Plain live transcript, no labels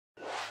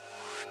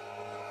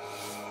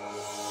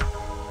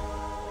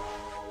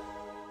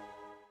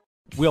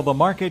Will the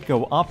market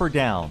go up or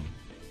down?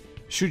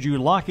 Should you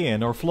lock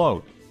in or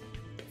float?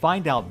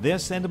 Find out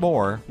this and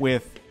more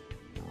with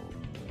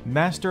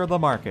Master of the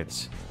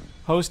Markets,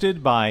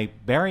 hosted by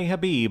Barry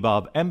Habib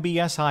of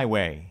MBS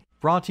Highway,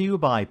 brought to you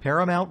by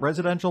Paramount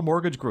Residential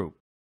Mortgage Group.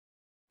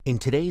 In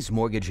today's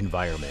mortgage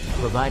environment,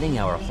 providing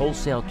our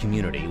wholesale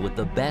community with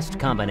the best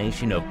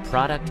combination of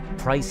product,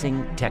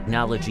 pricing,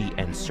 technology,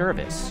 and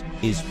service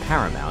is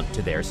paramount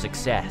to their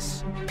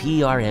success.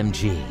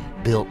 PRMG,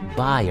 built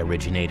by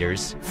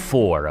originators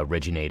for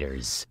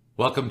originators.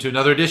 Welcome to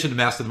another edition of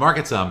Master of the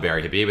Markets. I'm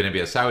Barry Habib, and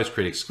MBS Highway is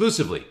created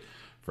exclusively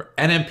for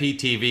NMP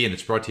TV, and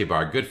it's brought to you by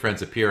our good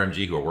friends at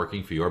PRMG who are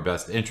working for your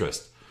best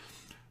interest.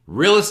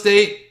 Real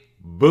estate,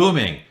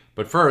 booming.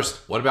 But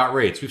first, what about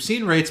rates? We've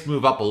seen rates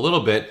move up a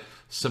little bit.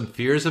 Some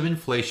fears of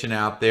inflation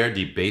out there,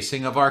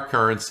 debasing of our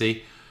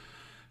currency.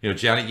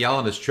 Janet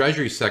Yellen as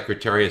Treasury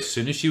Secretary, as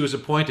soon as she was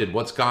appointed,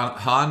 what's gone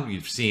on?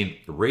 You've seen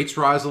rates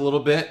rise a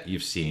little bit.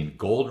 You've seen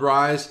gold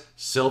rise,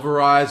 silver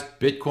rise,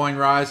 Bitcoin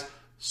rise.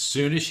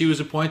 Soon as she was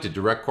appointed,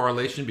 direct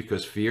correlation,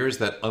 because fears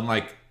that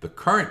unlike the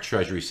current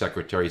Treasury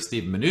Secretary,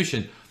 Steven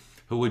Mnuchin,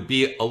 who would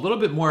be a little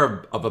bit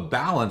more of a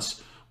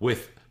balance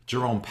with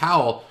Jerome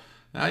Powell,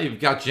 now you've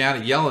got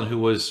Janet Yellen, who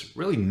was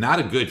really not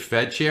a good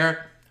Fed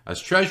chair. As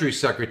Treasury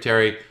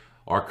Secretary,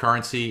 our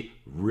currency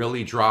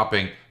really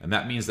dropping, and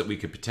that means that we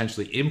could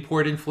potentially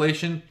import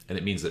inflation, and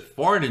it means that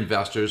foreign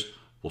investors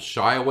will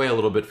shy away a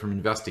little bit from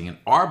investing in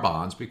our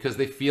bonds because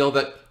they feel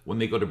that when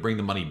they go to bring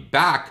the money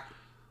back,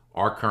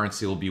 our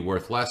currency will be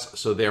worth less,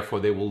 so therefore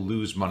they will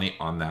lose money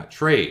on that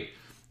trade.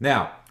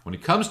 Now, when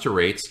it comes to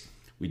rates,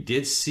 we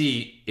did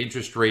see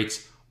interest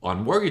rates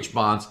on mortgage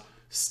bonds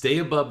stay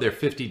above their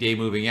 50-day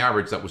moving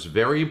average. That was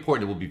very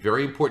important. It will be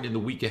very important in the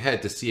week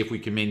ahead to see if we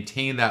can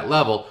maintain that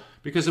level,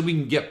 because then we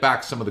can get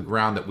back some of the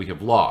ground that we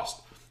have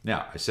lost.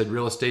 Now, I said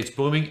real estate's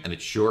booming, and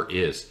it sure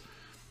is.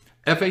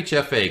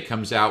 FHFA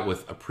comes out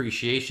with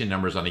appreciation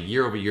numbers on a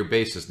year-over-year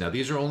basis. Now,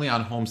 these are only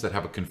on homes that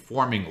have a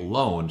conforming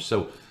loan,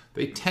 so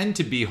they tend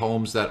to be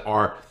homes that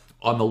are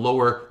on the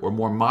lower or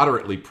more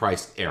moderately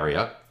priced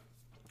area.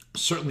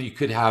 Certainly, you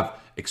could have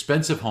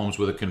expensive homes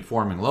with a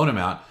conforming loan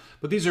amount,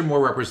 but these are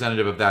more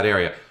representative of that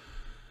area.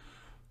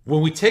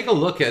 When we take a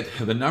look at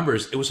the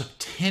numbers, it was up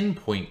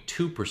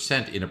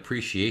 10.2% in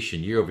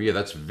appreciation year over year.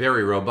 That's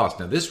very robust.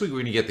 Now, this week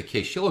we're going to get the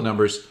Case-Shiller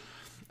numbers,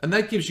 and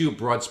that gives you a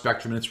broad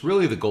spectrum, and it's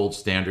really the gold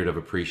standard of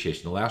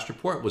appreciation. The last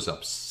report was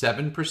up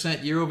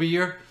 7% year over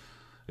year.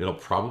 It'll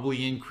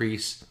probably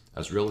increase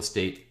as real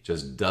estate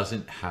just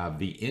doesn't have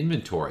the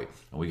inventory.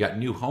 And we got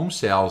new home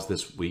sales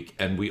this week,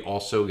 and we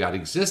also got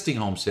existing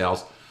home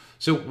sales.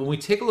 So when we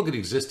take a look at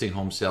existing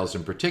home sales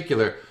in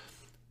particular,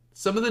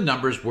 some of the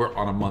numbers were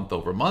on a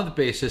month-over-month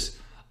basis,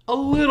 a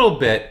little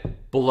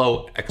bit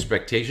below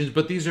expectations,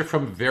 but these are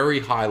from very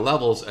high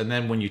levels. And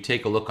then when you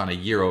take a look on a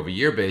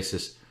year-over-year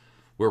basis,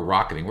 we're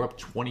rocketing. We're up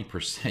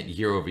 20%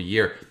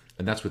 year-over-year,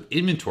 and that's with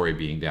inventory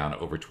being down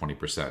over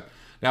 20%.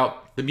 Now,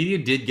 the media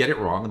did get it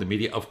wrong. The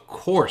media, of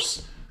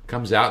course,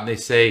 comes out and they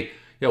say,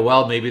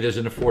 well, maybe there's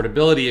an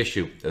affordability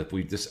issue.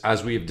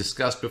 As we have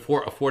discussed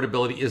before,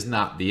 affordability is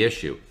not the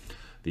issue.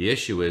 The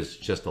issue is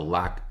just a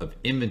lack of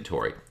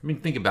inventory. I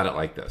mean, think about it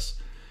like this.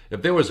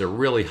 If there was a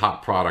really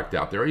hot product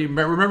out there, you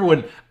remember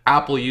when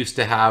Apple used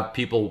to have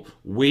people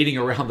waiting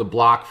around the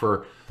block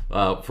for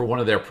one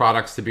of their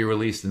products to be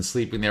released and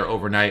sleeping there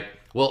overnight?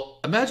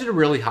 Well, imagine a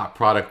really hot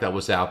product that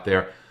was out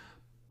there,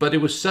 but it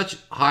was such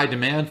high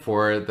demand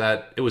for it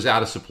that it was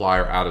out of supply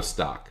or out of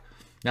stock.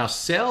 Now,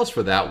 sales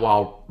for that,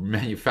 while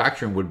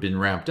manufacturing would have been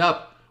ramped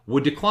up,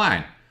 would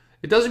decline.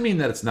 It doesn't mean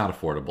that it's not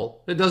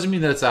affordable. It doesn't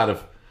mean that it's out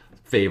of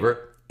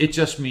favor. It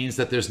just means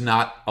that there's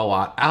not a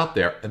lot out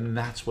there, and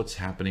that's what's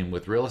happening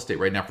with real estate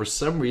right now. For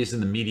some reason,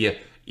 the media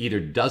either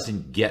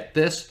doesn't get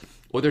this,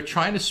 or they're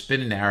trying to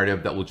spin a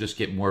narrative that will just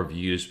get more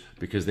views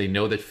because they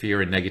know that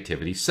fear and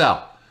negativity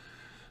sell.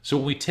 So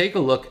when we take a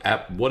look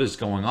at what is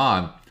going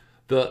on,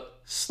 the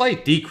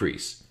slight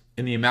decrease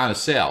in the amount of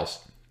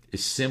sales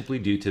is simply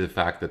due to the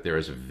fact that there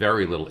is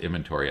very little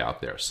inventory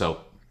out there.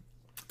 So,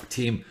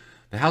 team,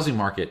 the housing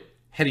market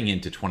heading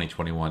into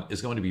 2021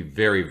 is going to be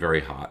very,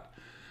 very hot.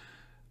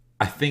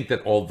 I think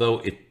that although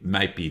it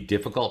might be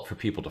difficult for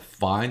people to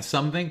find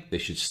something, they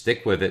should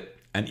stick with it.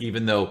 And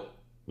even though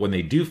when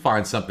they do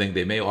find something,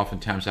 they may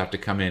oftentimes have to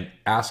come in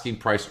asking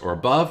price or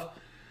above,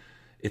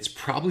 it's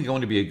probably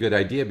going to be a good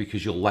idea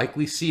because you'll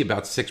likely see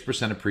about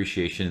 6%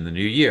 appreciation in the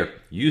new year.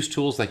 Use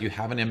tools like you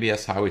have in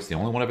MBS Highway. It's the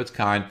only one of its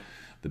kind.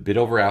 The bid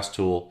over ask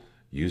tool,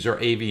 use our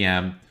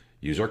AVM,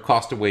 use our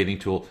cost of waiting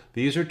tool.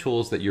 These are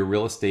tools that your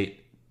real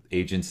estate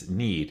agents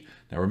need.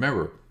 Now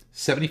remember,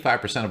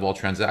 75% of all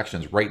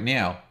transactions right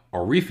now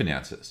are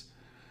refinances.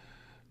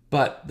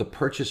 But the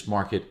purchase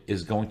market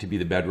is going to be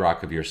the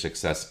bedrock of your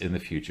success in the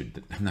future.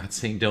 I'm not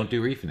saying don't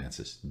do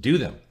refinances. Do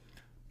them,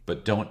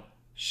 but don't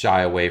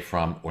shy away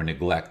from or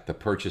neglect the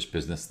purchase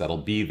business that'll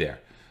be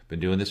there. Been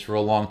doing this for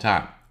a long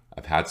time.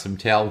 I've had some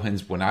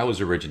tailwinds when I was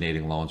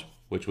originating loans,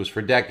 which was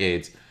for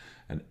decades.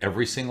 And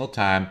every single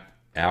time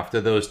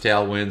after those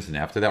tailwinds and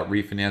after that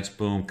refinance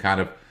boom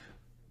kind of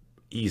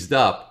eased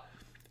up,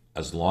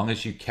 as long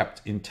as you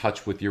kept in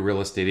touch with your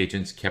real estate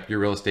agents, kept your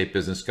real estate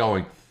business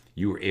going,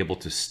 you were able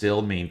to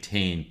still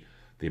maintain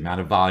the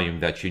amount of volume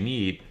that you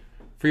need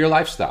for your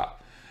lifestyle.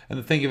 And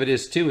the thing of it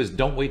is too, is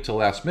don't wait till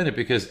last minute,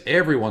 because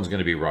everyone's going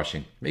to be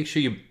rushing. Make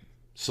sure you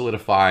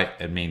solidify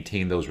and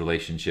maintain those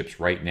relationships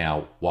right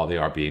now while they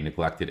are being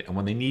neglected. And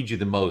when they need you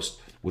the most,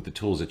 with the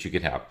tools that you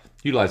could have,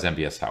 utilize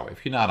MBS Highway.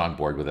 If you're not on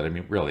board with it, I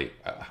mean, really,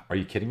 are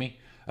you kidding me?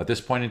 At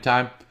this point in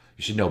time,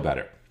 you should know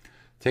better.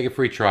 Take a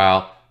free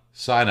trial,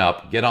 sign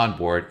up, get on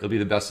board. It'll be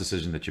the best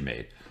decision that you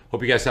made.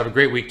 Hope you guys have a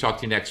great week. Talk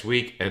to you next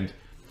week, and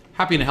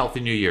happy and healthy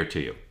new year to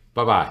you.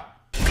 Bye-bye.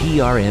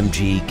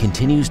 PRMG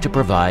continues to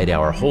provide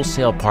our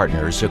wholesale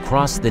partners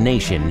across the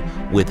nation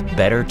with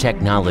better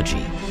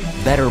technology,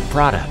 better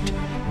product,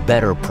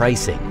 better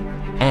pricing,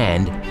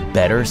 and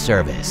better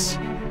service.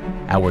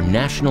 Our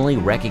nationally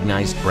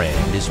recognized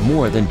brand is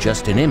more than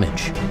just an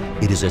image.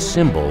 It is a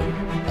symbol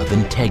of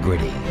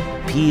integrity.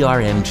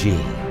 PRMG,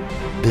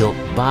 built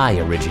by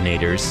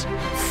originators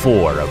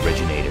for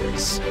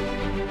originators.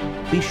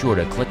 Be sure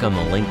to click on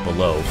the link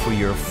below for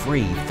your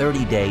free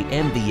 30-day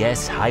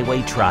MBS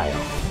Highway trial.